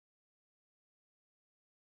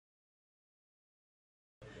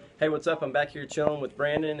Hey, what's up? I'm back here chilling with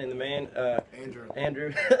Brandon and the man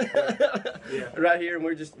Andrew. Yeah. Right here, and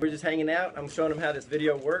we're just hanging out. I'm showing him how this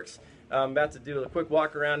video works. I'm about to do a quick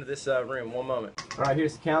walk around to this room. One moment. All right,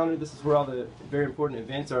 here's the calendar. This is where all the very important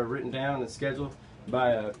events are written down and scheduled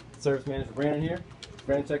by service manager Brandon here.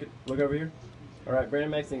 Brandon, take it. Look over here. All right,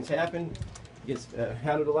 Brandon makes things happen. Gets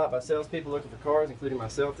hounded a lot by salespeople looking for cars, including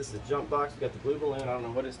myself. This is a jump box. We got the blue balloon. I don't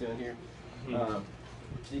know what it's doing here.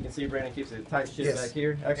 So you can see Brandon keeps a tight chip back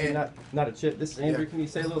here. Actually, not a chip. This is Andrew. Can you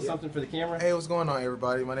say a little something for the camera? Hey, what's going on,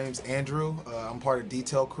 everybody? My name's Andrew. I'm part of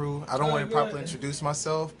Detail Crew. I don't want to properly introduce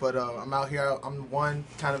myself, but I'm out here. I'm one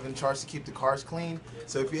kind of in charge to keep the cars clean.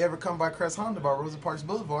 So if you ever come by Crest Honda by Rosa Parks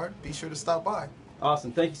Boulevard, be sure to stop by.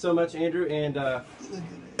 Awesome. Thank you so much, Andrew. And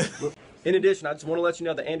in addition, I just want to let you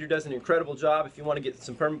know that Andrew does an incredible job. If you want to get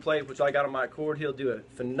some permanent plate, which I got on my Accord, he'll do a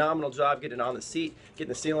phenomenal job getting it on the seat,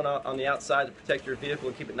 getting the sealant on the outside to protect your vehicle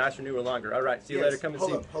and keep it nicer, newer, longer. All right, see you later. Come and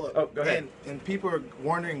see. Hold up. Oh, go ahead. And people are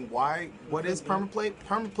wondering what is permanent plate?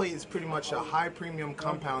 Permanent plate is pretty much a high premium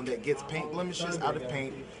compound that gets paint blemishes out of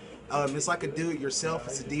paint. It's like a do-it-yourself.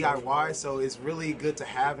 It's a DIY, so it's really good to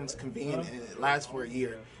have and it's convenient, and it lasts for a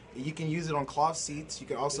year. You can use it on cloth seats. You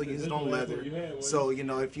can also use it on leather. So, you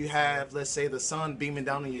know, if you have, let's say, the sun beaming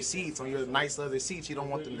down on your seats, on your nice leather seats, you don't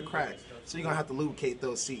want them to crack. So you're going to have to lubricate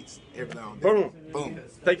those seats every now and then. Boom. Boom.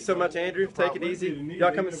 Thank you so much, Andrew. Take it easy.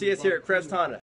 Y'all come and see us here at Crest Honda.